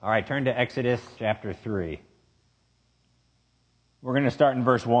All right, turn to Exodus chapter 3. We're going to start in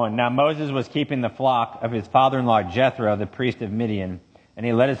verse 1. Now Moses was keeping the flock of his father-in-law Jethro, the priest of Midian, and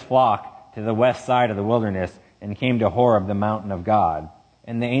he led his flock to the west side of the wilderness and came to Horeb, the mountain of God.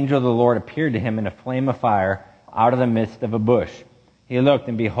 And the angel of the Lord appeared to him in a flame of fire out of the midst of a bush. He looked,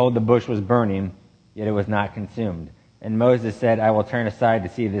 and behold, the bush was burning, yet it was not consumed. And Moses said, I will turn aside to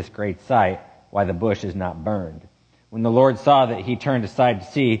see this great sight, why the bush is not burned. When the Lord saw that he turned aside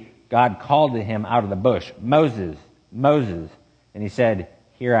to see, God called to him out of the bush, Moses, Moses. And he said,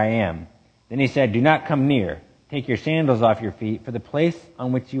 Here I am. Then he said, Do not come near. Take your sandals off your feet, for the place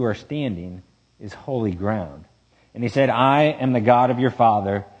on which you are standing is holy ground. And he said, I am the God of your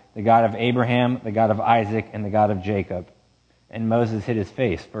father, the God of Abraham, the God of Isaac, and the God of Jacob. And Moses hid his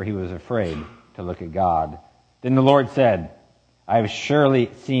face, for he was afraid to look at God. Then the Lord said, I have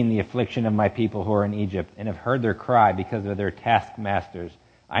surely seen the affliction of my people who are in Egypt, and have heard their cry because of their taskmasters.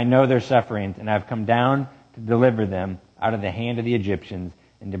 I know their sufferings, and I have come down to deliver them out of the hand of the Egyptians,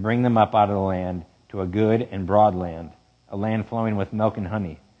 and to bring them up out of the land to a good and broad land, a land flowing with milk and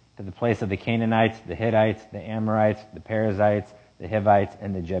honey, to the place of the Canaanites, the Hittites, the Amorites, the Perizzites, the Hivites,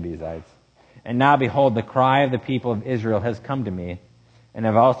 and the Jebusites. And now, behold, the cry of the people of Israel has come to me, and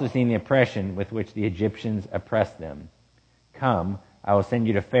I've also seen the oppression with which the Egyptians oppress them. Come, I will send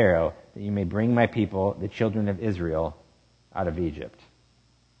you to Pharaoh, that you may bring my people, the children of Israel, out of Egypt.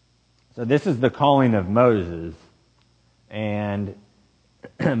 So this is the calling of Moses. And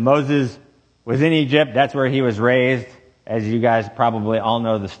Moses was in Egypt. That's where he was raised. As you guys probably all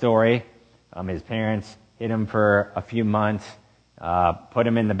know the story. His parents hid him for a few months, put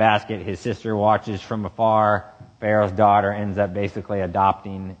him in the basket. His sister watches from afar. Pharaoh's daughter ends up basically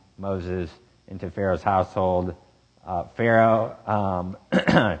adopting Moses into Pharaoh's household. Pharaoh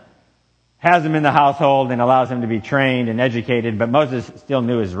has him in the household and allows him to be trained and educated, but Moses still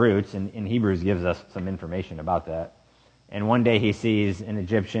knew his roots, and Hebrews gives us some information about that. And one day he sees an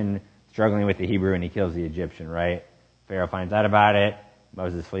Egyptian struggling with the Hebrew, and he kills the Egyptian, right? Pharaoh finds out about it.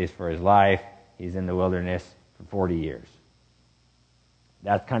 Moses flees for his life. He's in the wilderness for 40 years.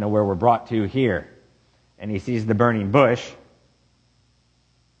 That's kind of where we're brought to here. And he sees the burning bush,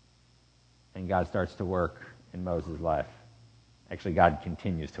 and God starts to work in Moses' life. Actually, God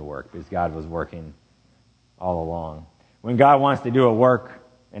continues to work because God was working all along. When God wants to do a work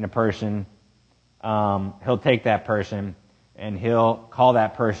in a person, he'll take that person and he'll call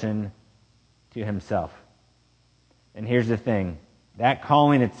that person to himself. And here's the thing. That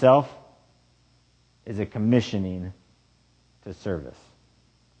calling itself is a commissioning to service.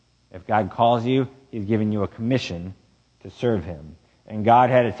 If God calls you, he's giving you a commission to serve him. And God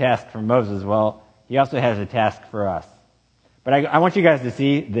had a task for Moses. Well, he also has a task for us. But I want you guys to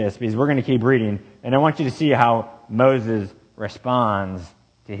see this because we're going to keep reading. And I want you to see how Moses responds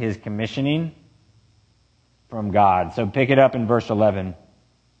to his commissioning from God. So pick it up in verse 11.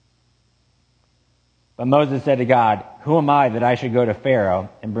 But Moses said to God, Who am I that I should go to Pharaoh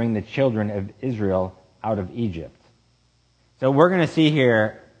and bring the children of Israel out of Egypt? So we're going to see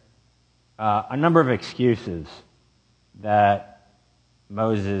here a number of excuses that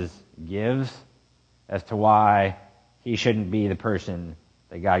Moses gives as to why he shouldn't be the person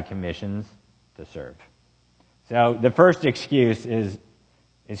that God commissions to serve. So the first excuse is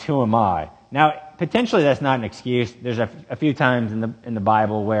who am I? Now, potentially that's not an excuse. There's a few times in the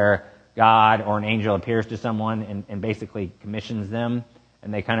Bible where God or an angel appears to someone and basically commissions them,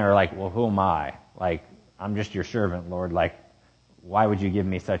 and they kind of are like, well, who am I? Like, I'm just your servant, Lord. Like, why would you give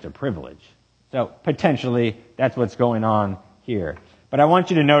me such a privilege? So potentially that's what's going on here. But I want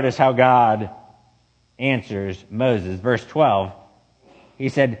you to notice how God answers Moses. Verse 12, he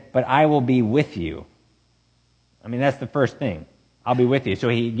said, But I will be with you. I mean, that's the first thing. I'll be with you. So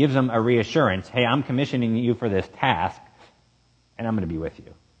he gives them a reassurance. Hey, I'm commissioning you for this task, and I'm going to be with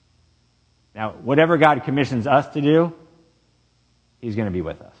you. Now, whatever God commissions us to do, he's going to be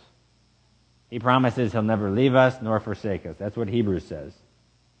with us. He promises he'll never leave us nor forsake us. That's what Hebrews says.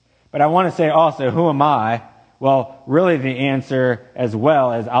 But I want to say also, who am I? Well, really the answer as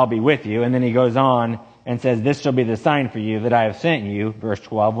well as I'll be with you. And then he goes on and says, This shall be the sign for you that I have sent you, verse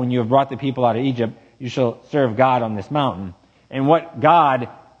 12. When you have brought the people out of Egypt, you shall serve God on this mountain. And what God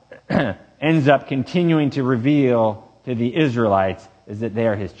ends up continuing to reveal to the Israelites is that they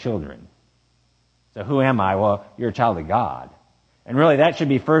are his children. So who am I? Well, you're a child of God. And really that should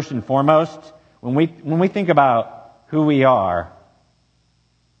be first and foremost. When we think about who we are,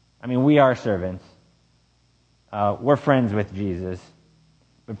 I mean, we are servants. We're friends with Jesus.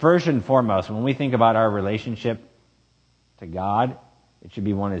 But first and foremost, when we think about our relationship to God, it should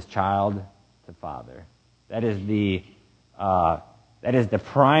be one as child to father. That is the That is the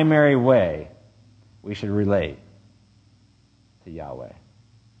primary way we should relate to Yahweh,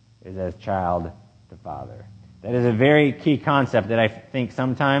 is as child to father. That is a very key concept that I think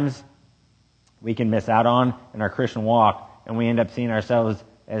sometimes we can miss out on in our Christian walk, and we end up seeing ourselves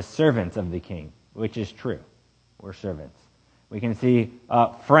as servants of the King, which is true. We're servants. We can see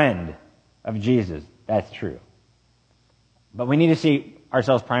a friend of Jesus. That's true. But we need to see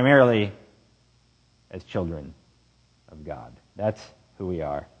ourselves primarily as children of God. That's who we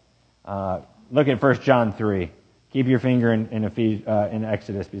are. Look at 1 John 3. Keep your finger in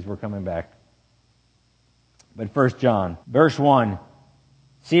Exodus because we're coming back. But 1 John, verse 1.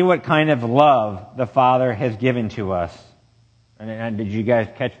 See what kind of love the Father has given to us. And did you guys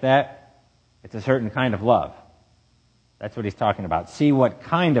catch that? It's a certain kind of love. That's what he's talking about. See what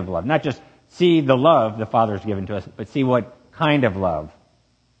kind of love. Not just see the love the Father has given to us, but see what kind of love.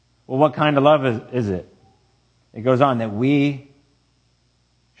 Well, what kind of love is it? It goes on that we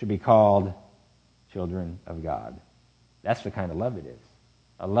should be called children of God. That's the kind of love it is.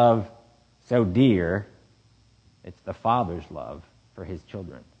 A love so dear, it's the Father's love for his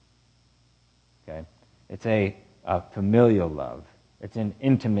children. Okay? It's a familial love. It's an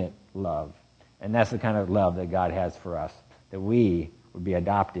intimate love. And that's the kind of love that God has for us, that we would be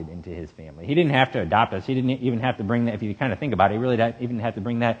adopted into his family. He didn't have to adopt us. He didn't even have to bring that, if you kind of think about it, he really didn't even have to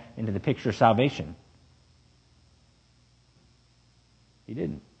bring that into the picture of salvation. He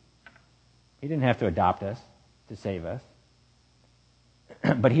didn't. He didn't have to adopt us to save us.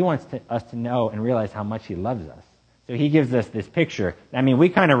 But he wants us to know and realize how much he loves us. So he gives us this picture. I mean, we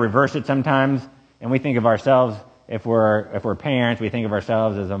kind of reverse it sometimes, and we think of ourselves, if we're parents, we think of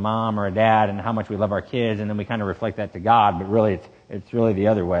ourselves as a mom or a dad and how much we love our kids, and then we kind of reflect that to God, but really it's really the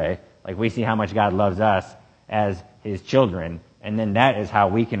other way. Like, we see how much God loves us as his children, and then that is how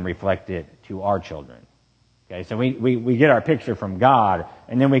we can reflect it to our children. Okay, so we get our picture from God,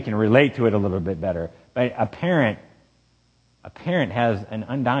 and then we can relate to it a little bit better. But a parent has an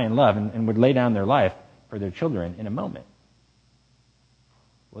undying love and would lay down their life for their children in a moment.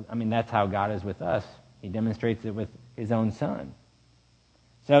 Well, I mean, that's how God is with us. He demonstrates it with his own Son.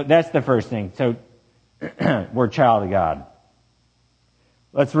 So that's the first thing. So we're a child of God.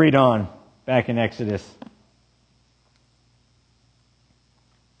 Let's read on back in Exodus.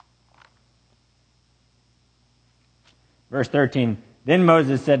 Verse 13, then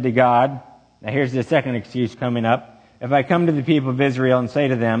Moses said to God, now here's the second excuse coming up. If I come to the people of Israel and say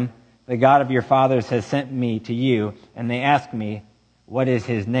to them, the God of your fathers has sent me to you, and they ask me, what is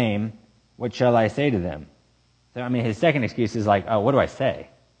his name? What shall I say to them? So, I mean, his second excuse is like, oh, what do I say?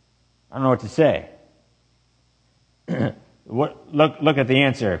 I don't know what to say. Look at the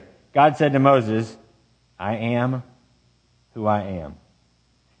answer. God said to Moses, I am who I am.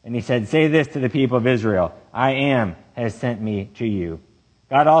 And he said, say this to the people of Israel, I am has sent me to you.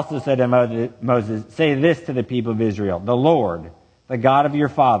 God also said to Moses, say this to the people of Israel, the Lord, the God of your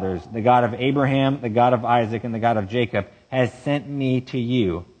fathers, the God of Abraham, the God of Isaac, and the God of Jacob, has sent me to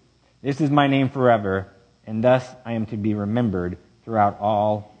you. This is my name forever, and thus I am to be remembered throughout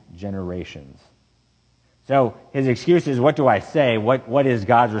all generations. So his excuse is, what do I say? What is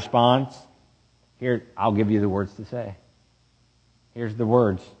God's response? Here, I'll give you the words to say. Here's the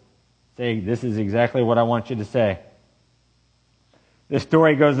words. Say, this is exactly what I want you to say. The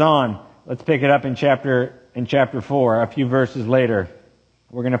story goes on. Let's pick it up in chapter 4, a few verses later.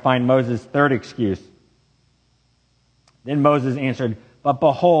 We're going to find Moses' third excuse. Then Moses answered, but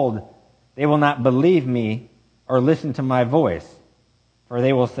behold, they will not believe me or listen to my voice, for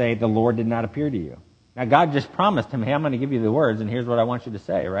they will say, the Lord did not appear to you. Now, God just promised him, hey, I'm going to give you the words, and here's what I want you to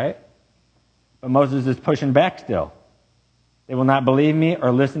say, right? But Moses is pushing back still. They will not believe me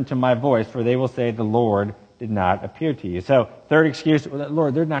or listen to my voice, for they will say, the Lord did not appear to you. So, third excuse,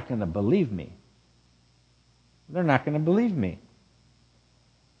 Lord, they're not going to believe me. They're not going to believe me.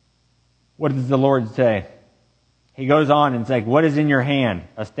 What does the Lord say? He goes on and says, what is in your hand?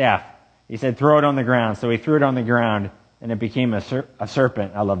 A staff. He said, throw it on the ground. So he threw it on the ground, and it became a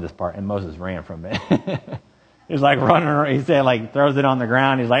serpent. I love this part. And Moses ran from it. He's like running around. He said, like, throws it on the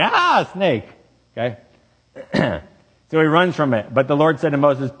ground. He's like, a snake. Okay? So he runs from it. But the Lord said to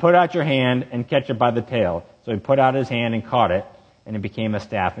Moses, put out your hand and catch it by the tail. So he put out his hand and caught it, and it became a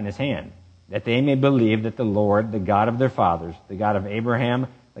staff in his hand, that they may believe that the Lord, the God of their fathers, the God of Abraham,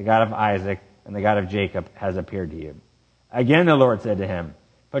 the God of Isaac, and the God of Jacob, has appeared to you. Again the Lord said to him,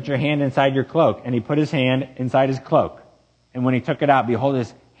 put your hand inside your cloak. And he put his hand inside his cloak. And when he took it out, behold,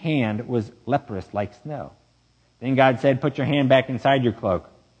 his hand was leprous like snow. Then God said, put your hand back inside your cloak.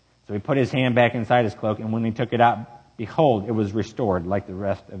 So he put his hand back inside his cloak, and when he took it out, behold, it was restored like the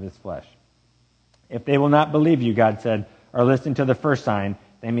rest of his flesh. If they will not believe you, God said, or listen to the first sign,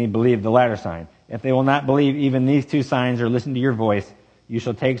 they may believe the latter sign. If they will not believe even these two signs or listen to your voice, you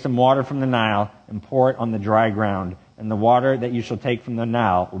shall take some water from the Nile and pour it on the dry ground, and the water that you shall take from the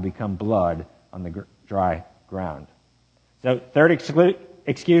Nile will become blood on the dry ground. So third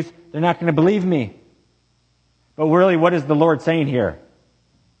excuse, they're not going to believe me. But really, what is the Lord saying here?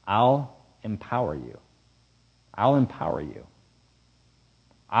 I'll empower you. I'll empower you.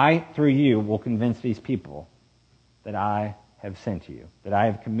 I, through you, will convince these people that I have sent you, that I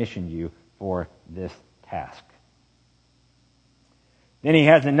have commissioned you for this task. Then he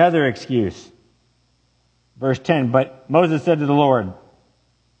has another excuse. Verse 10, but Moses said to the Lord,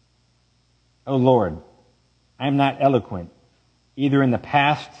 O Lord, I am not eloquent, either in the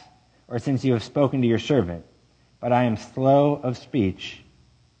past or since you have spoken to your servant, but I am slow of speech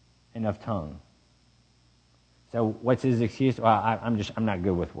and of tongue. So what's his excuse? Well, I'm not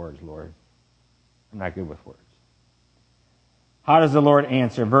good with words, Lord. I'm not good with words. How does the Lord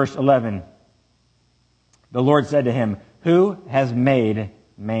answer? Verse 11. The Lord said to him, who has made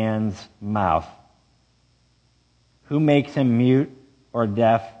man's mouth? Who makes him mute or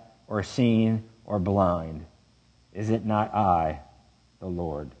deaf or seen or blind? Is it not I, the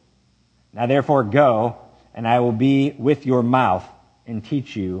Lord? Now therefore go, and I will be with your mouth and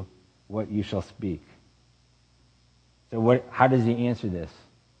teach you what you shall speak. So how does he answer this?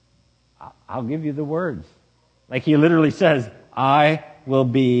 I'll give you the words. Like he literally says, I will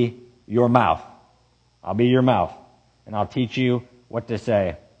be your mouth. I'll be your mouth, and I'll teach you what to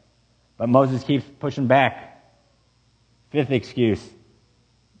say. But Moses keeps pushing back. Fifth excuse,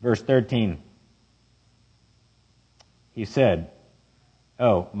 verse 13. He said,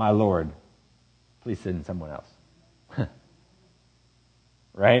 oh, my Lord, please send someone else.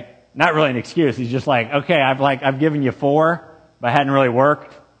 Right? Not really an excuse. He's just like, okay, I've given you 4, but it hadn't really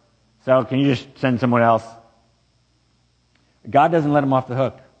worked. So can you just send someone else? God doesn't let him off the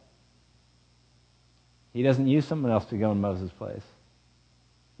hook. He doesn't use someone else to go in Moses' place.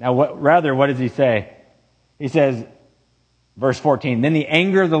 Now, what does he say? He says, verse 14, then the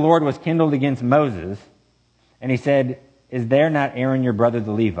anger of the Lord was kindled against Moses, and he said, is there not Aaron your brother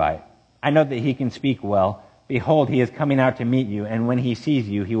the Levite? I know that he can speak well. Behold, he is coming out to meet you, and when he sees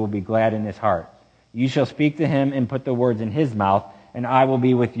you, he will be glad in his heart. You shall speak to him and put the words in his mouth, and I will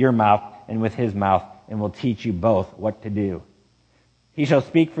be with your mouth and with his mouth, and will teach you both what to do. He shall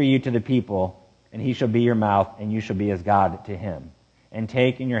speak for you to the people, and he shall be your mouth, and you shall be as God to him. And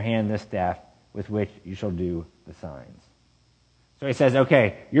take in your hand this staff with which you shall do the signs. So he says,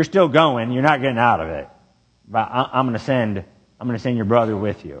 okay, you're still going, you're not getting out of it. But I'm going to send your brother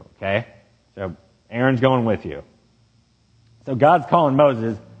with you, okay? So Aaron's going with you. So God's calling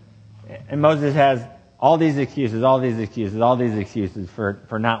Moses, and Moses has all these excuses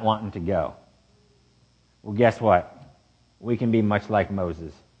for not wanting to go. Well, guess what? We can be much like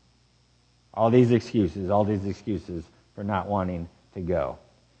Moses. All these excuses for not wanting to go.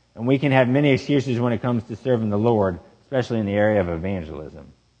 And we can have many excuses when it comes to serving the Lord, especially in the area of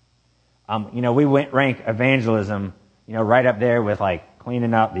evangelism. We rank evangelism, right up there with like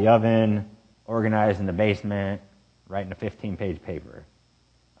cleaning out the oven, organizing the basement, writing a 15-page paper.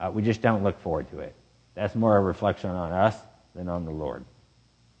 We just don't look forward to it. That's more a reflection on us than on the Lord.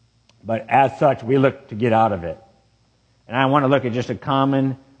 But as such, we look to get out of it. And I want to look at just a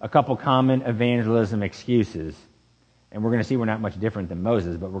couple common evangelism excuses. And we're going to see we're not much different than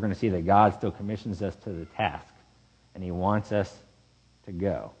Moses, but we're going to see that God still commissions us to the task. And he wants us to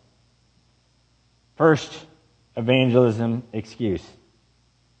go. First evangelism excuse.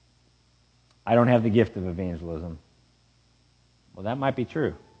 I don't have the gift of evangelism. Well, that might be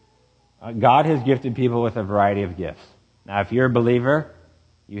true. God has gifted people with a variety of gifts. Now, if you're a believer,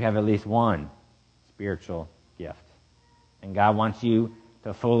 you have at least one spiritual gift. And God wants you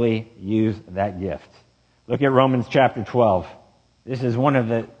to fully use that gift. Look at Romans chapter 12. This is one of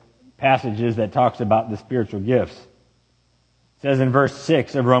the passages that talks about the spiritual gifts. It says in verse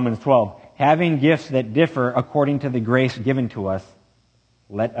 6 of Romans 12, having gifts that differ according to the grace given to us,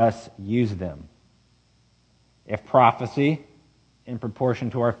 let us use them. If prophecy, in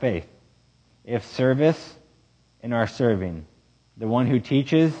proportion to our faith. If service, in our serving. The one who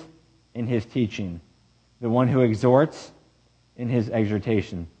teaches, in his teaching. The one who exhorts, in his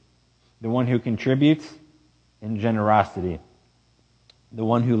exhortation. The one who contributes, in generosity. The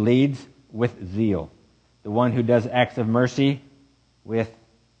one who leads, with zeal. The one who does acts of mercy, with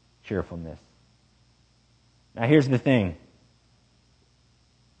cheerfulness. Now here's the thing.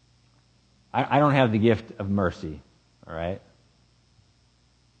 I don't have the gift of mercy, all right?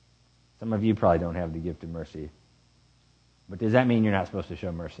 Some of you probably don't have the gift of mercy. But does that mean you're not supposed to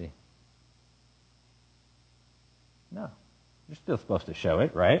show mercy? No. You're still supposed to show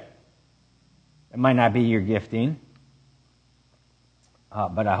it, right? It might not be your gifting,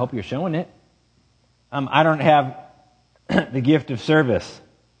 but I hope you're showing it. I don't have the gift of service.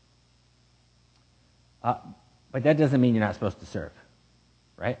 But that doesn't mean you're not supposed to serve,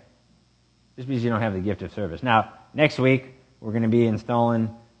 right? Just because you don't have the gift of service. Now, next week, we're going to be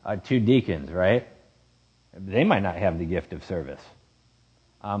installing 2 deacons, right? They might not have the gift of service.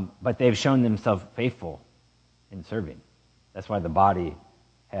 But they've shown themselves faithful in serving. That's why the body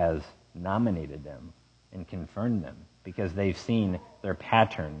has nominated them and confirmed them, because they've seen their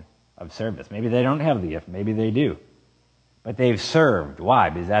pattern of service. Maybe they don't have the gift, maybe they do. But they've served. Why?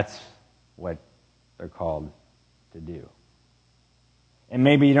 Because that's what they're called to do. And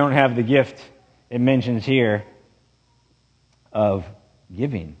maybe you don't have the gift it mentions here of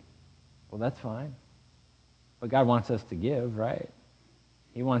giving. Well, that's fine. But God wants us to give, right?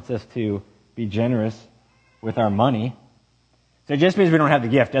 He wants us to be generous with our money. So just because we don't have the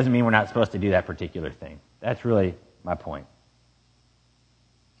gift doesn't mean we're not supposed to do that particular thing. That's really my point.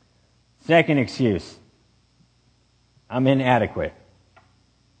 Second excuse. I'm inadequate.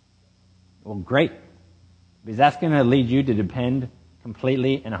 Well, great. Because that's going to lead you to depend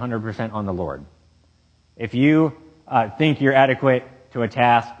completely and 100% on the Lord. If you think you're adequate to a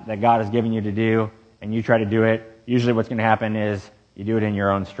task that God has given you to do, and you try to do it, usually what's going to happen is you do it in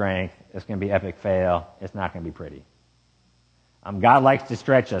your own strength. It's going to be epic fail. It's not going to be pretty. God likes to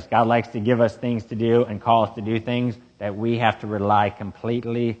stretch us. God likes to give us things to do and call us to do things that we have to rely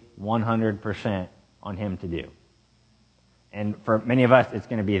completely 100% on Him to do. And for many of us, it's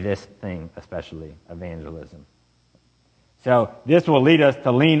going to be this thing, especially evangelism. So this will lead us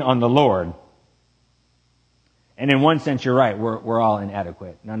to lean on the Lord. And in one sense, you're right. We're all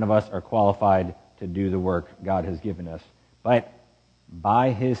inadequate. None of us are qualified to do the work God has given us. But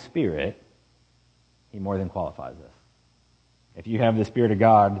by His Spirit, He more than qualifies us. If you have the Spirit of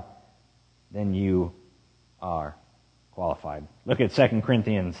God, then you are qualified. Look at 2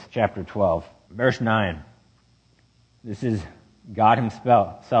 Corinthians chapter 12, verse 9. This is God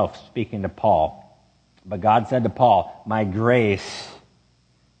Himself speaking to Paul. But God said to Paul, "My grace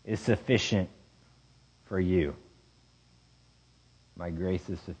is sufficient for you. My grace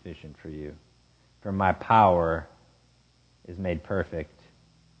is sufficient for you. For my power is made perfect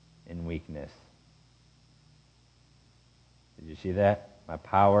in weakness." Did you see that? My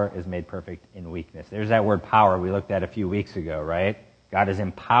power is made perfect in weakness. There's that word power we looked at a few weeks ago, right? God has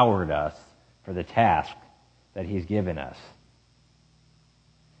empowered us for the task that He's given us.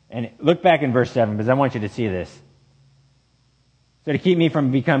 And look back in verse 7, because I want you to see this. So to keep me from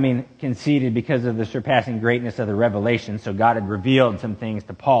becoming conceited because of the surpassing greatness of the revelation, so God had revealed some things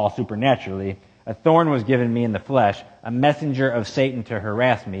to Paul supernaturally, a thorn was given me in the flesh, a messenger of Satan to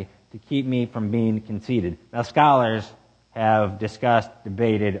harass me, to keep me from being conceited. Now scholars have discussed,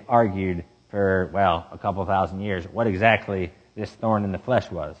 debated, argued for, a couple thousand years what exactly this thorn in the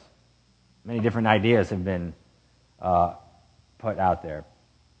flesh was. Many different ideas have been put out there.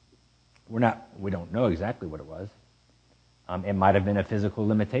 We don't know exactly what it was. It might have been a physical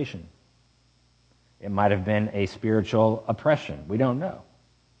limitation. It might have been a spiritual oppression. We don't know.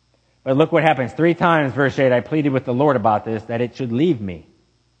 But look what happens. 3 times, verse 8, I pleaded with the Lord about this, that it should leave me.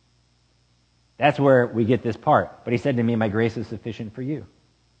 That's where we get this part. But He said to me, "My grace is sufficient for you.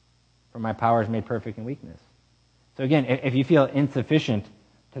 For my power is made perfect in weakness." So again, if you feel insufficient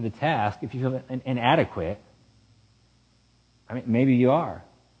to the task, if you feel inadequate, maybe you are.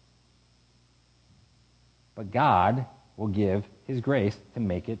 But God will give His grace to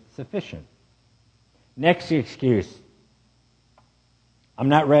make it sufficient. Next excuse. I'm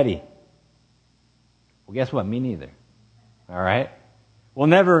not ready. Well, guess what? Me neither. All right? We'll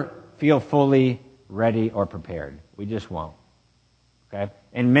never feel fully ready or prepared. We just won't. Okay?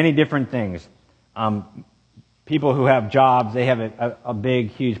 And many different things. People who have jobs, they have a big,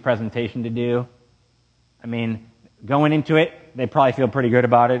 huge presentation to do. Going into it, they probably feel pretty good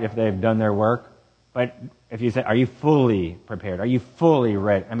about it if they've done their work. But if you say, are you fully prepared? Are you fully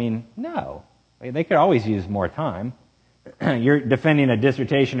ready? No. They could always use more time. You're defending a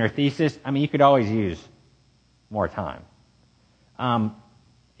dissertation or thesis. You could always use more time.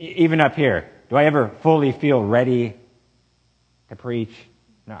 Even up here, do I ever fully feel ready to preach?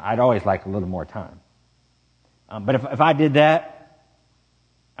 No, I'd always like a little more time. But if I did that,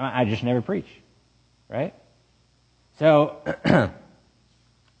 I just never preach, right? So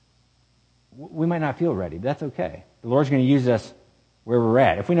we might not feel ready, but that's okay. The Lord's going to use us where we're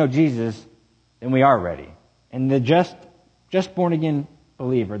at. If we know Jesus, then we are ready. And the just born again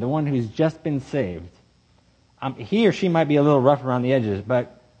believer, the one who's just been saved, he or she might be a little rough around the edges,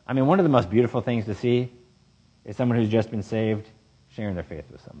 but one of the most beautiful things to see is someone who's just been saved sharing their faith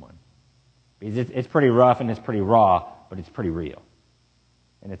with someone. Because it's pretty rough and it's pretty raw, but it's pretty real.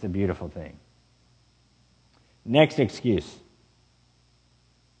 And it's a beautiful thing. Next excuse.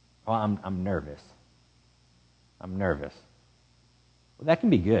 Well, I'm nervous. I'm nervous. Well, that can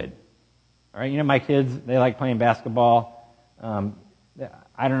be good. All right, my kids, they like playing basketball.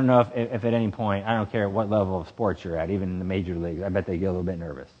 I don't know if at any point, I don't care what level of sports you're at, even in the major leagues, I bet they get a little bit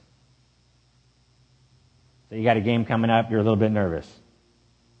nervous. So you got a game coming up, you're a little bit nervous.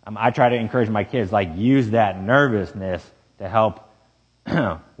 I try to encourage my kids, use that nervousness to help,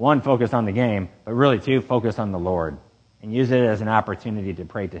 one, focus on the game, but really, two, focus on the Lord. And use it as an opportunity to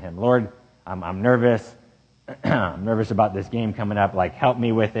pray to Him. Lord, I'm nervous. I'm nervous about this game coming up. Help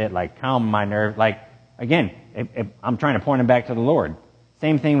me with it. Calm my nerves. Again, I'm trying to point them back to the Lord.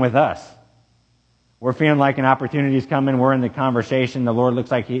 Same thing with us. We're feeling like an opportunity's coming. We're in the conversation. The Lord looks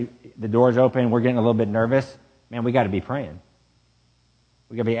like the door's open. We're getting a little bit nervous. Man, we got to be praying.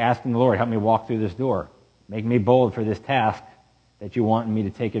 We got to be asking the Lord, help me walk through this door. Make me bold for this task that you want me to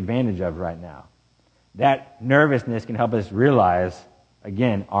take advantage of right now. That nervousness can help us realize,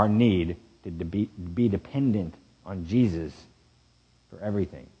 again, our need to be dependent on Jesus for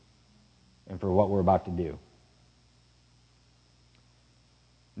everything and for what we're about to do.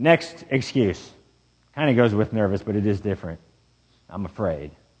 Next excuse kind of goes with nervous, but it is different. I'm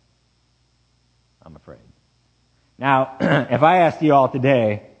afraid. I'm afraid. Now, if I asked you all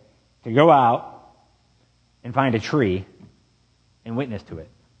today to go out and find a tree and witness to it,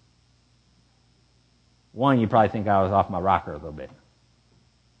 one, you'd probably think I was off my rocker a little bit.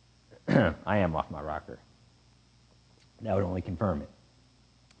 I am off my rocker. That would only confirm it.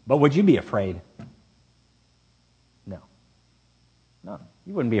 But would you be afraid? No. No.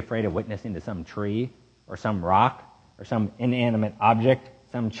 You wouldn't be afraid of witnessing to some tree or some rock or some inanimate object,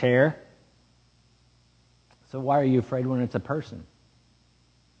 some chair. So why are you afraid when it's a person?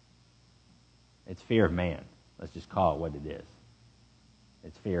 It's fear of man. Let's just call it what it is.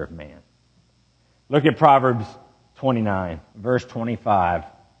 It's fear of man. Look at Proverbs 29, verse 25.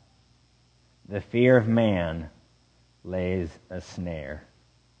 The fear of man lays a snare,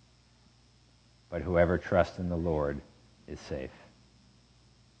 but whoever trusts in the Lord is safe.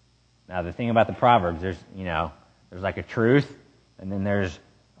 Now, the thing about the Proverbs, there's a truth, and then there's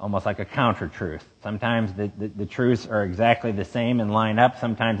almost like a counter-truth. Sometimes the truths are exactly the same and line up.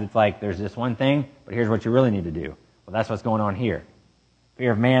 Sometimes it's there's this one thing, but here's what you really need to do. Well, that's what's going on here.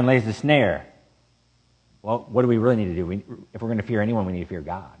 Fear of man lays a snare. Well, what do we really need to do? If we're going to fear anyone, we need to fear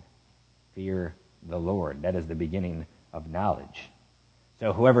God. Fear the Lord. That is the beginning of knowledge.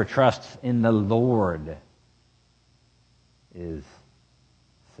 So whoever trusts in the Lord is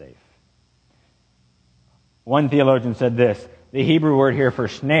safe. One theologian said this: the Hebrew word here for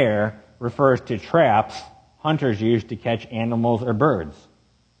snare refers to traps hunters use to catch animals or birds.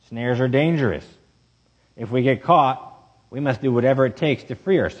 Snares are dangerous. If we get caught, we must do whatever it takes to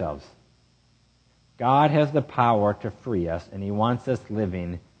free ourselves. God has the power to free us, and He wants us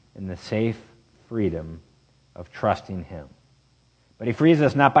living in the safe freedom of trusting Him. But He frees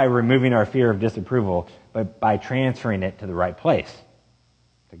us not by removing our fear of disapproval, but by transferring it to the right place,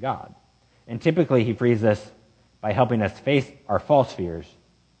 to God. And typically He frees us by helping us face our false fears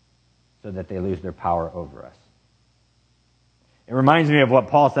so that they lose their power over us. It reminds me of what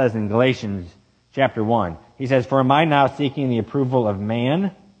Paul says in Galatians chapter 1. He says, "For am I now seeking the approval of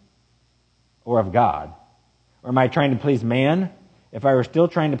man or of God? Or am I trying to please man? If I were still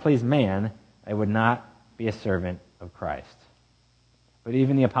trying to please man, I would not be a servant of Christ." But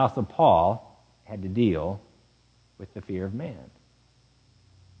even the Apostle Paul had to deal with the fear of man.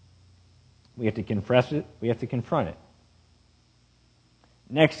 We have to confess it. We have to confront it.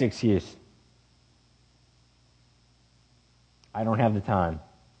 Next excuse: I don't have the time.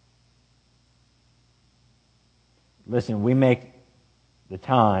 Listen, we make the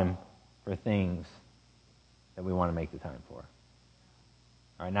time for things that we want to make the time for.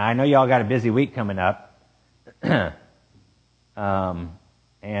 All right, now I know y'all got a busy week coming up, and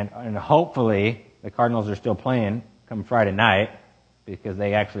hopefully the Cardinals are still playing come Friday night because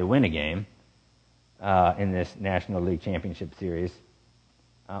they actually win a game in this National League Championship Series.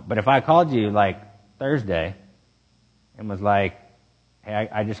 But if I called you Thursday and was like, "Hey,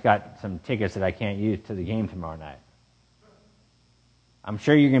 I just got some tickets that I can't use to the game tomorrow night," I'm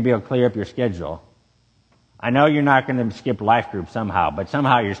sure you're going to be able to clear up your schedule. I know you're not going to skip life group somehow, but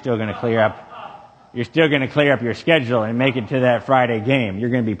somehow you're still going to clear up your schedule and make it to that Friday game.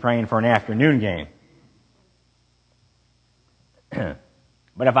 You're going to be praying for an afternoon game.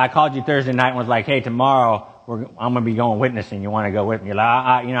 But if I called you Thursday night and was like, "Hey, tomorrow I'm going to be going witnessing. You want to go with me? You're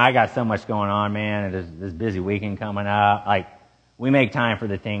like, I got so much going on, man. And there's this busy weekend coming up. Like, we make time for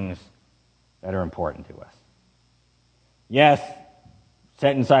the things that are important to us. Yes,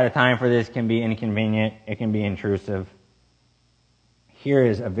 setting aside a time for this can be inconvenient. It can be intrusive. Here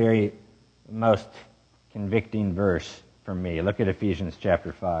is a very most convicting verse for me. Look at Ephesians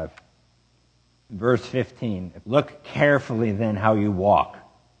chapter 5. Verse 15. Look carefully then how you walk,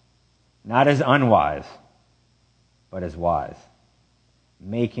 not as unwise, but as wise,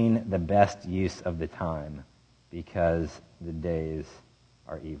 making the best use of the time, because the days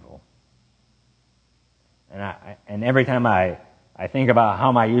are evil. And every time I think about how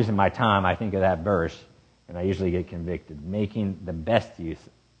am I using my time, I think of that verse, and I usually get convicted. Making the best use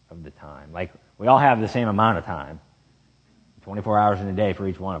of the time. Like, we all have the same amount of time, 24 hours in a day for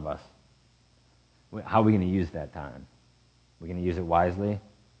each one of us. How are we going to use that time? Are we going to use it wisely?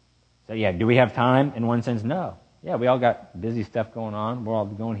 So yeah, do we have time? In one sense, no. Yeah, we all got busy stuff going on. We're all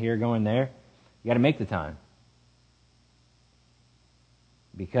going here, going there. You got to make the time.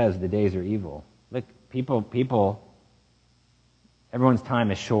 Because the days are evil. Look, everyone's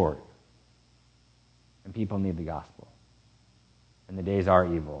time is short. And people need the gospel. And the days are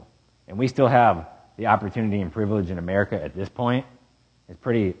evil. And we still have the opportunity and privilege in America at this point. It's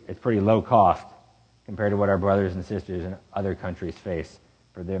pretty low cost compared to what our brothers and sisters in other countries face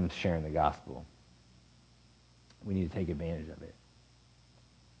for them sharing the gospel. We need to take advantage of it.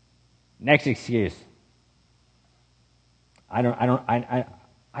 Next excuse. I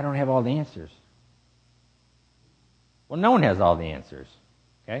don't have all the answers. Well, no one has all the answers.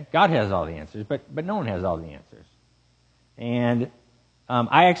 Okay? God has all the answers, but no one has all the answers. And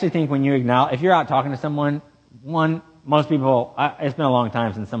I actually think when you acknowledge, if you're out talking to someone, most people, it's been a long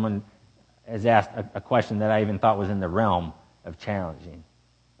time since someone has asked a question that I even thought was in the realm of challenging.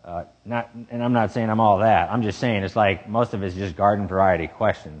 And I'm not saying I'm all that. I'm just saying it's like most of it's just garden variety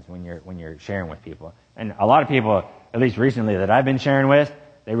questions when you're sharing with people. And a lot of people, at least recently that I've been sharing with,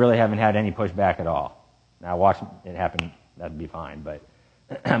 they really haven't had any pushback at all. Now watch it happen, that'd be fine. But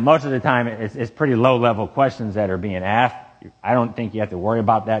most of the time it's pretty low level questions that are being asked. I don't think you have to worry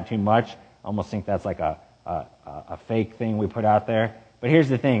about that too much. I almost think that's like a fake thing we put out there. But here's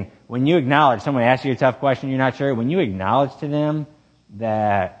the thing. When you acknowledge, someone asks you a tough question, you're not sure, when you acknowledge to them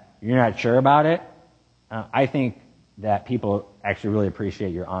that you're not sure about it, I think that people actually really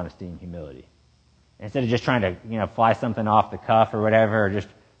appreciate your honesty and humility. Instead of just trying to, fly something off the cuff or whatever, or just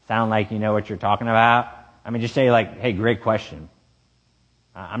sound like you know what you're talking about, just say like, hey, great question.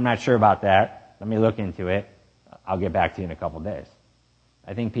 I'm not sure about that. Let me look into it. I'll get back to you in a couple days.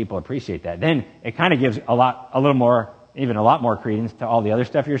 I think people appreciate that. Then it kind of gives a lot more credence to all the other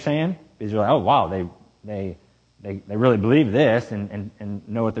stuff you're saying, because you're like, oh wow, they really believe this and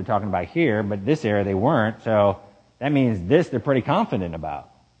know what they're talking about here, but this area they weren't. So that means this they're pretty confident about.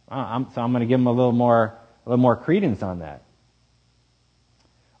 So I'm going to give them a little more credence on that.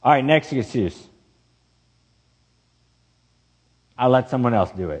 All right, next excuse. I'll let someone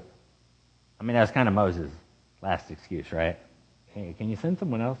else do it. That's kind of Moses' last excuse, right? Hey, can you send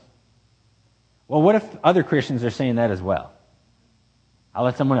someone else? Well, what if other Christians are saying that as well? I'll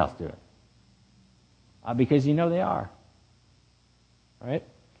let someone else do it. Because they are. Right?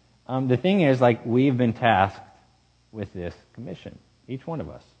 The thing is, we've been tasked with this commission, each one of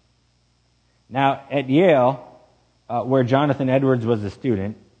us. Now, at Yale, where Jonathan Edwards was a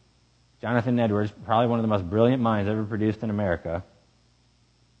student, Jonathan Edwards, probably one of the most brilliant minds ever produced in America.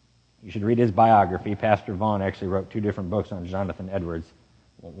 You should read his biography. Pastor Vaughn actually wrote 2 different books on Jonathan Edwards.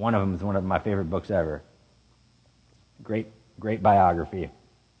 One of them is one of my favorite books ever. Great biography.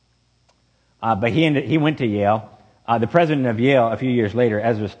 But he went to Yale. The president of Yale, a few years later,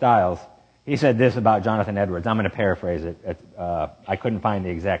 Ezra Stiles, he said this about Jonathan Edwards. I'm going to paraphrase it. I couldn't find the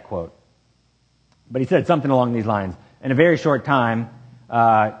exact quote. But he said something along these lines. In a very short time,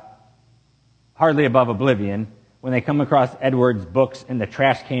 hardly above oblivion, when they come across Edwards' books in the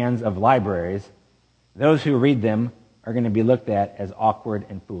trash cans of libraries, those who read them are going to be looked at as awkward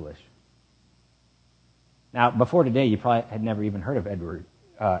and foolish. Now, before today, you probably had never even heard of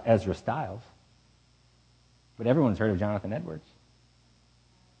Ezra Stiles. But everyone's heard of Jonathan Edwards.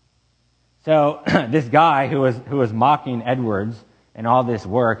 So this guy who was mocking Edwards and all this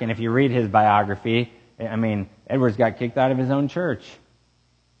work, and if you read his biography, Edwards got kicked out of his own church.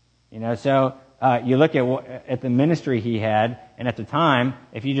 So you look at the ministry he had, and at the time,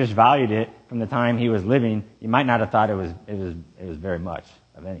 if you just valued it from the time he was living, you might not have thought it was very much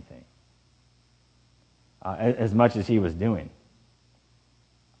of anything, as much as he was doing.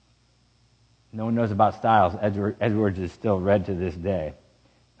 No one knows about Stiles. Edwards is still read to this day.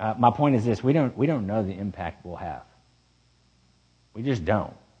 my point is this: we don't know the impact we'll have. We just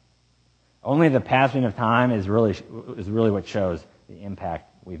don't. Only the passing of time is really what shows the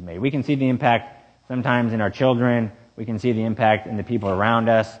impact we've made. We can see the impact sometimes in our children. We can see the impact in the people around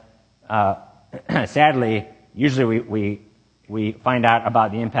us. Sadly, usually we find out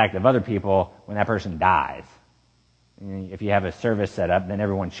about the impact of other people when that person dies. If you have a service set up, then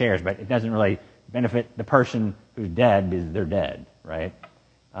everyone shares, but it doesn't really benefit the person who's dead because they're dead, right?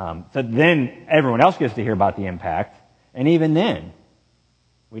 So then everyone else gets to hear about the impact, and even then,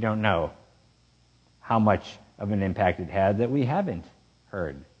 we don't know how much of an impact it had that we haven't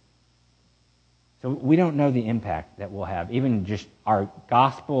heard. So we don't know the impact that we'll have, even just our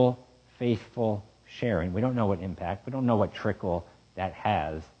gospel faithful sharing. We don't know what impact, we don't know what trickle that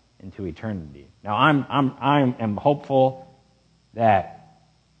has into eternity. Now, I am hopeful that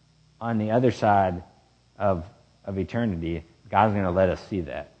on the other side of eternity, God's going to let us see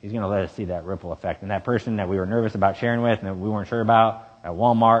that. He's going to let us see that ripple effect. And that person that we were nervous about sharing with and that we weren't sure about at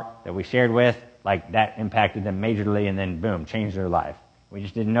Walmart that we shared with, like that impacted them majorly and then boom, changed their life. We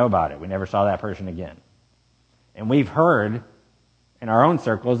just didn't know about it. We never saw that person again. And we've heard in our own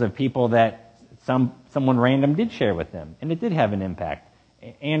circles of people that someone random did share with them, and it did have an impact.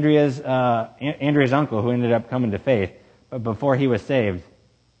 Andrea's uncle, who ended up coming to faith, but before he was saved,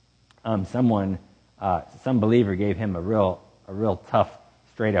 some believer gave him a real tough,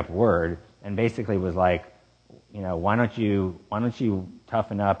 straight up word, and basically was like, why don't you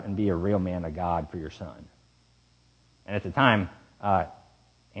toughen up and be a real man of God for your son? And at the time,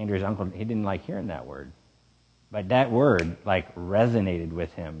 Andrew's uncle, he didn't like hearing that word. But that word, resonated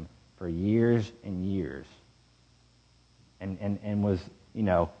with him for years and years. And was,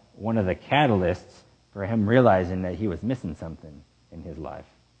 one of the catalysts for him realizing that he was missing something in his life.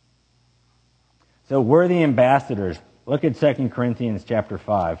 So we're the ambassadors. Look at 2 Corinthians chapter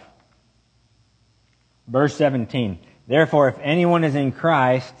 5. Verse 17. Therefore, if anyone is in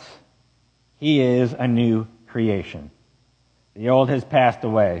Christ, he is a new creation. The old has passed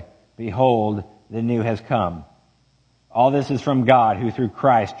away. Behold, the new has come. All this is from God, who through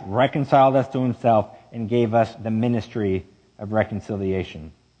Christ reconciled us to himself and gave us the ministry of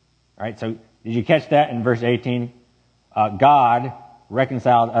reconciliation. All right, so did you catch that in verse 18? God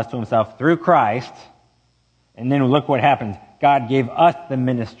reconciled us to himself through Christ, and then look what happens. God gave us the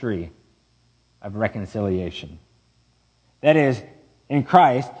ministry of reconciliation. That is, in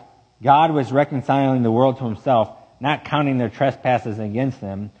Christ, God was reconciling the world to himself, not counting their trespasses against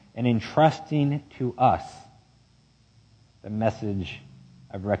them, and entrusting to us the message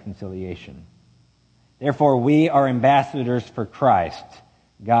of reconciliation. Therefore, we are ambassadors for Christ,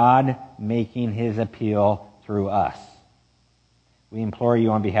 God making his appeal through us. We implore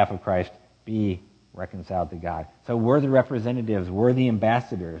you on behalf of Christ, be reconciled to God. So we're the representatives, we're the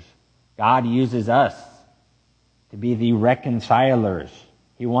ambassadors. God uses us to be the reconcilers.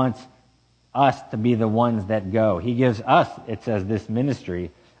 He wants us to be the ones that go. He gives us, it says, this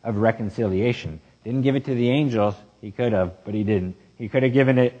ministry of reconciliation. Didn't give it to the angels. He could have, but he didn't. He could have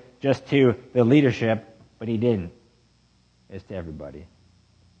given it just to the leadership, but he didn't. It's to everybody.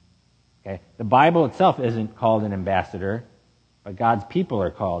 Okay? The Bible itself isn't called an ambassador, but God's people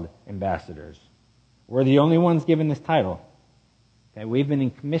are called ambassadors. We're the only ones given this title. Okay? We've been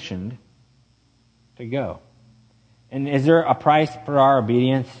commissioned to go. And is there a price for our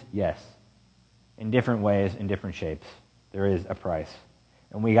obedience? Yes. In different ways, in different shapes. There is a price.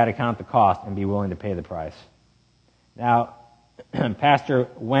 And we got to count the cost and be willing to pay the price. Now, Pastor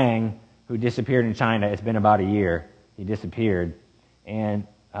Wang, who disappeared in China, it's been about a year. He disappeared. And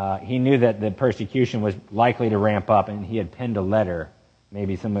he knew that the persecution was likely to ramp up, and he had penned a letter.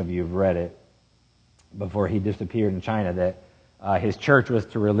 Maybe some of you have read it before he disappeared in China, that his church was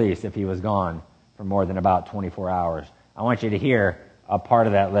to release if he was gone for more than about 24 hours. I want you to hear a part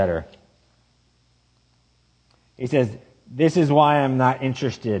of that letter. He says, "This is why I'm not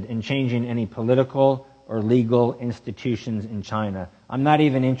interested in changing any political or legal institutions in China. I'm not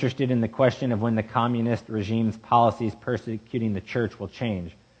even interested in the question of when the communist regime's policies persecuting the church will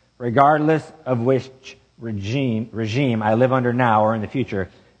change. Regardless of which regime I live under now or in the future,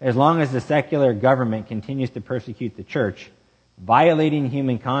 as long as the secular government continues to persecute the church, violating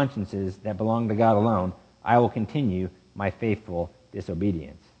human consciences that belong to God alone, I will continue my faithful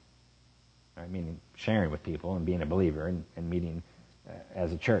disobedience." All right, meaning sharing with people and being a believer and meeting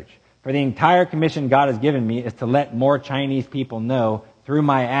as a church. "For the entire commission God has given me is to let more Chinese people know through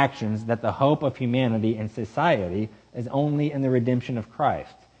my actions that the hope of humanity and society is only in the redemption of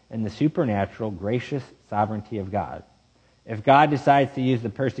Christ and the supernatural, gracious sovereignty of God. If God decides to use the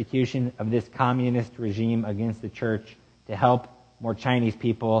persecution of this communist regime against the church to help more Chinese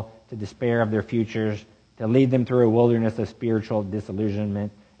people to despair of their futures, to lead them through a wilderness of spiritual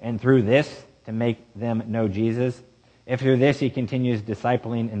disillusionment, and through this, to make them know Jesus. If through this he continues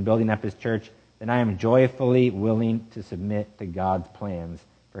discipling and building up his church, then I am joyfully willing to submit to God's plans,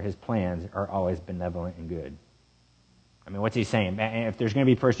 for his plans are always benevolent and good. I mean, what's he saying? If there's going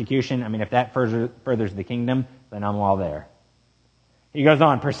to be persecution, if that furthers the kingdom, then I'm all there. He goes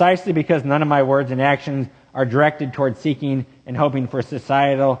on, precisely because none of my words and actions are directed toward seeking and hoping for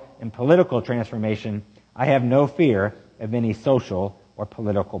societal and political transformation, I have no fear of any social or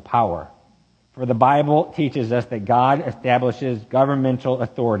political power. For the Bible teaches us that God establishes governmental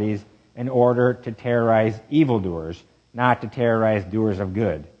authorities in order to terrorize evildoers, not to terrorize doers of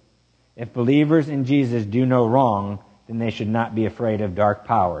good. If believers in Jesus do no wrong, then they should not be afraid of dark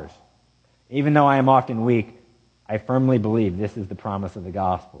powers. Even though I am often weak, I firmly believe this is the promise of the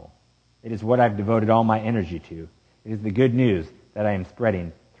gospel. It is what I've devoted all my energy to. It is the good news that I am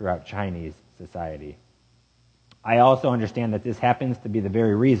spreading throughout Chinese society. I also understand that this happens to be the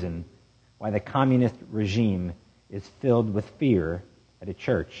very reason why the communist regime is filled with fear at a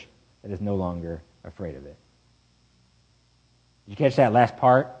church that is no longer afraid of it. Did you catch that last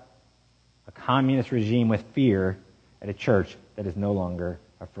part? A communist regime with fear at a church that is no longer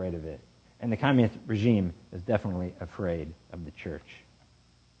afraid of it. And the communist regime is definitely afraid of the church.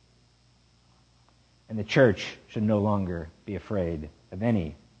 And the church should no longer be afraid of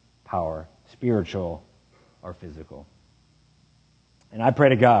any power, spiritual or physical. And I pray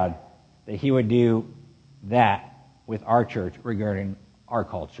to God that he would do that with our church regarding our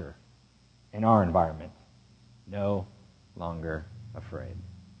culture and our environment. No longer afraid.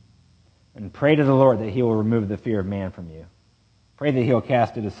 And pray to the Lord that he will remove the fear of man from you. Pray that he'll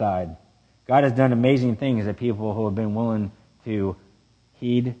cast it aside. God has done amazing things to people who have been willing to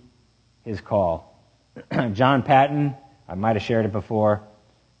heed his call. John Patton, I might have shared it before,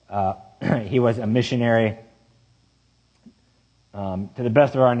 he was a missionary. To the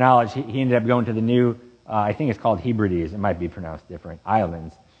best of our knowledge, he ended up going to the new, I think it's called Hebrides, it might be pronounced different,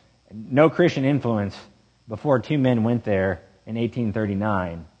 islands. No Christian influence before two men went there in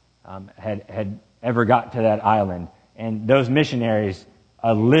 1839 had ever got to that island. And those missionaries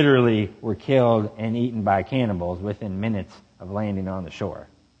literally were killed and eaten by cannibals within minutes of landing on the shore.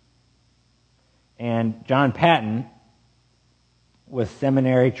 And John Patton was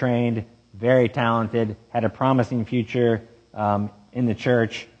seminary trained, very talented, had a promising future in the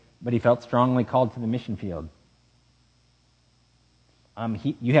church, but he felt strongly called to the mission field.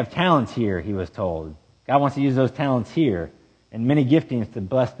 You have talents here, he was told. God wants to use those talents here and many giftings to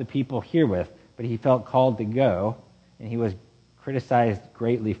bless the people here with, but he felt called to go, and he was criticized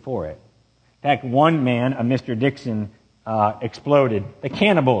greatly for it. In fact, one man, a Mr. Dixon, exploded. The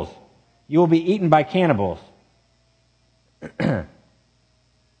cannibals. You will be eaten by cannibals.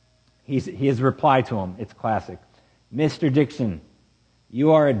 His reply to him, it's classic. Mr. Dixon,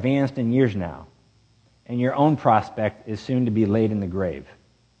 you are advanced in years now, and your own prospect is soon to be laid in the grave,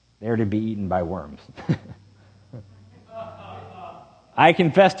 there to be eaten by worms. I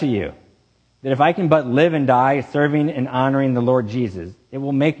confess to you that if I can but live and die serving and honoring the Lord Jesus, it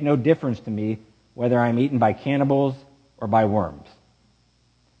will make no difference to me whether I'm eaten by cannibals or by worms.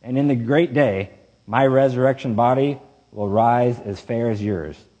 And in the great day, my resurrection body will rise as fair as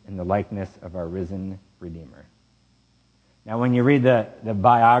yours in the likeness of our risen Redeemer. Now, when you read the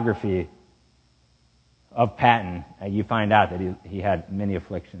biography of Patton, you find out that he had many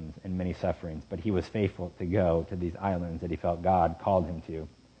afflictions and many sufferings, but he was faithful to go to these islands that he felt God called him to.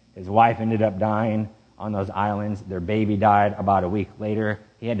 His wife ended up dying on those islands. Their baby died about a week later.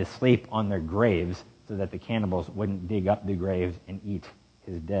 He had to sleep on their graves so that the cannibals wouldn't dig up the graves and eat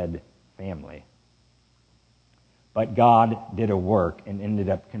his dead family. But God did a work and ended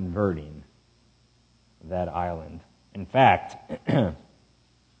up converting that island. In fact,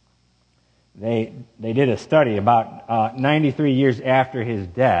 they did a study about 93 years after his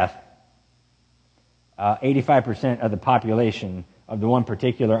death. 85% of the population of the one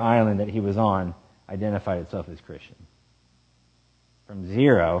particular island that he was on identified itself as Christian. From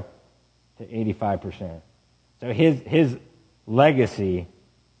 0 to 85%. So his legacy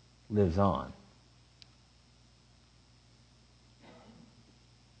lives on.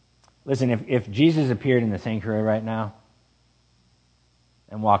 Listen, if Jesus appeared in the sanctuary right now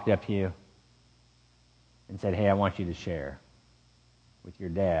and walked up to you and said, hey, I want you to share with your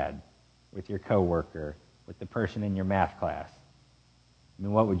dad, with your coworker, with the person in your math class, I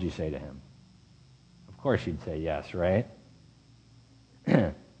mean, what would you say to him? Of course you'd say yes, right?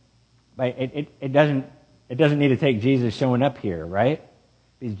 But it doesn't need to take Jesus showing up here, right?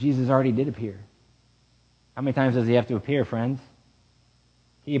 Because Jesus already did appear. How many times does he have to appear, friends?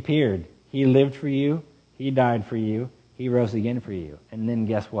 He appeared. He lived for you. He died for you. He rose again for you. And then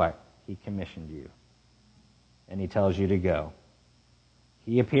guess what? He commissioned you. And he tells you to go.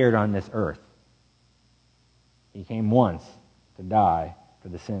 He appeared on this earth. He came once to die for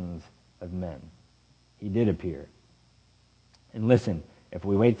the sins of men. He did appear. And listen, if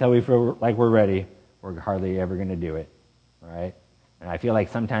we wait till we feel like we're ready, we're hardly ever going to do it. All right? And I feel like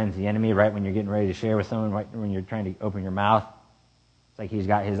sometimes the enemy, right when you're getting ready to share with someone, right when you're trying to open your mouth, it's like he's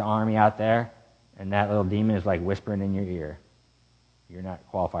got his army out there, and that little demon is like whispering in your ear. You're not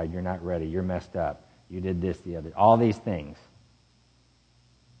qualified. You're not ready. You're messed up. You did this, the other. All these things.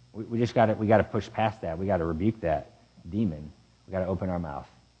 We just got to push past that. We got to rebuke that demon. We got to open our mouth.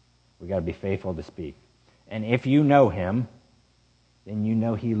 We got to be faithful to speak. And if you know him, then you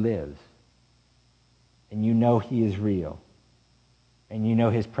know he lives. And you know he is real. And you know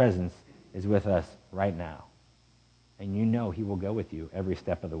his presence is with us right now. And you know he will go with you every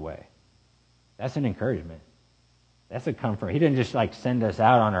step of the way. That's an encouragement. That's a comfort. He didn't just like send us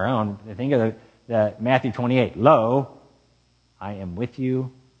out on our own. Think of the Matthew 28. Lo, I am with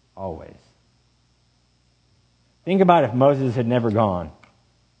you always. Think about if Moses had never gone.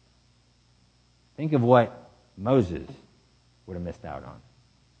 Think of what Moses would have missed out on.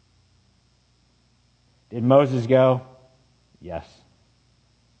 Did Moses go? Yes.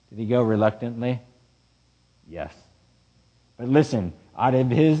 Did he go reluctantly? Yes. But listen, out of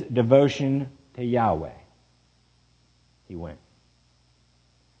his devotion to Yahweh, he went.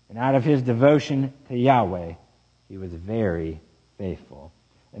 And out of his devotion to Yahweh, he was very faithful.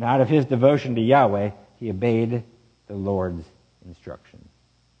 And out of his devotion to Yahweh, he obeyed the Lord's instruction.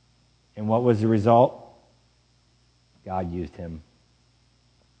 And what was the result? God used him,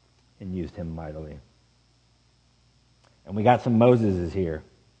 and used him mightily. And we got some Moseses here.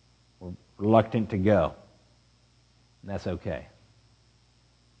 We're reluctant to go. And that's okay.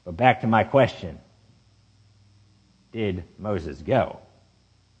 But back to my question. Did Moses go?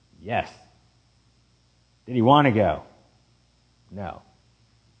 Yes. Did he want to go? No.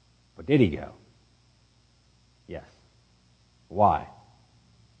 But did he go? Yes. Why?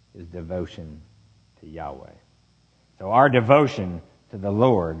 His devotion to Yahweh. So our devotion to the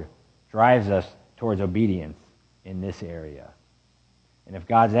Lord drives us towards obedience in this area. And if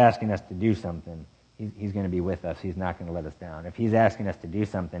God's asking us to do something, He's going to be with us. He's not going to let us down. If He's asking us to do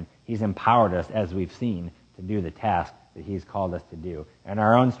something, He's empowered us, as we've seen, to do the task that He's called us to do. And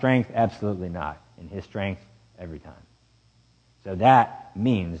our own strength, absolutely not. In His strength, every time. So that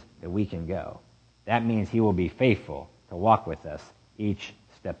means that we can go. That means He will be faithful to walk with us each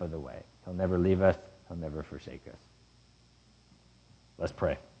step of the way. He'll never leave us. He'll never forsake us. Let's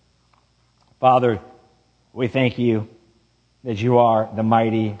pray. Father, we thank you that you are the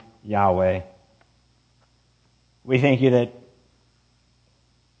mighty Yahweh. We thank you that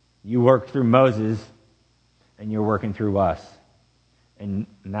you worked through Moses and you're working through us. And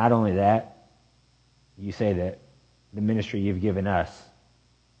not only that, you say that the ministry you've given us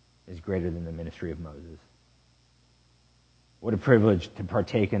is greater than the ministry of Moses. What a privilege to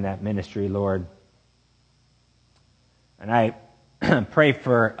partake in that ministry, Lord. And I pray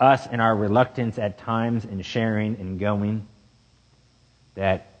for us in our reluctance at times in sharing and going,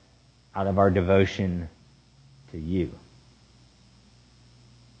 that out of our devotion to you,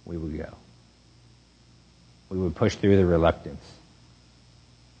 we would go. We would push through the reluctance.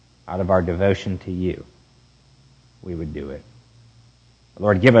 Out of our devotion to you, we would do it.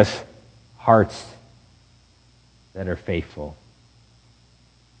 Lord, give us hearts that are faithful.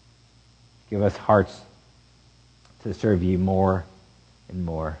 Give us hearts to serve you more and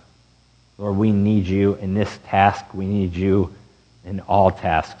more. Lord, we need you in this task. We need you in all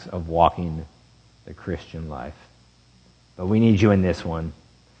tasks of walking the Christian life. But we need you in this one.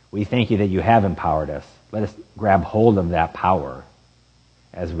 We thank you that you have empowered us. Let us grab hold of that power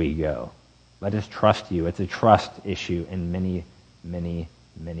as we go. Let us trust you. It's a trust issue in many, many,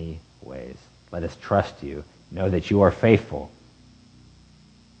 many ways. Let us trust you. Know that you are faithful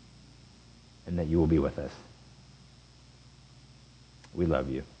and that you will be with us. We love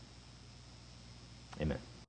you. Amen.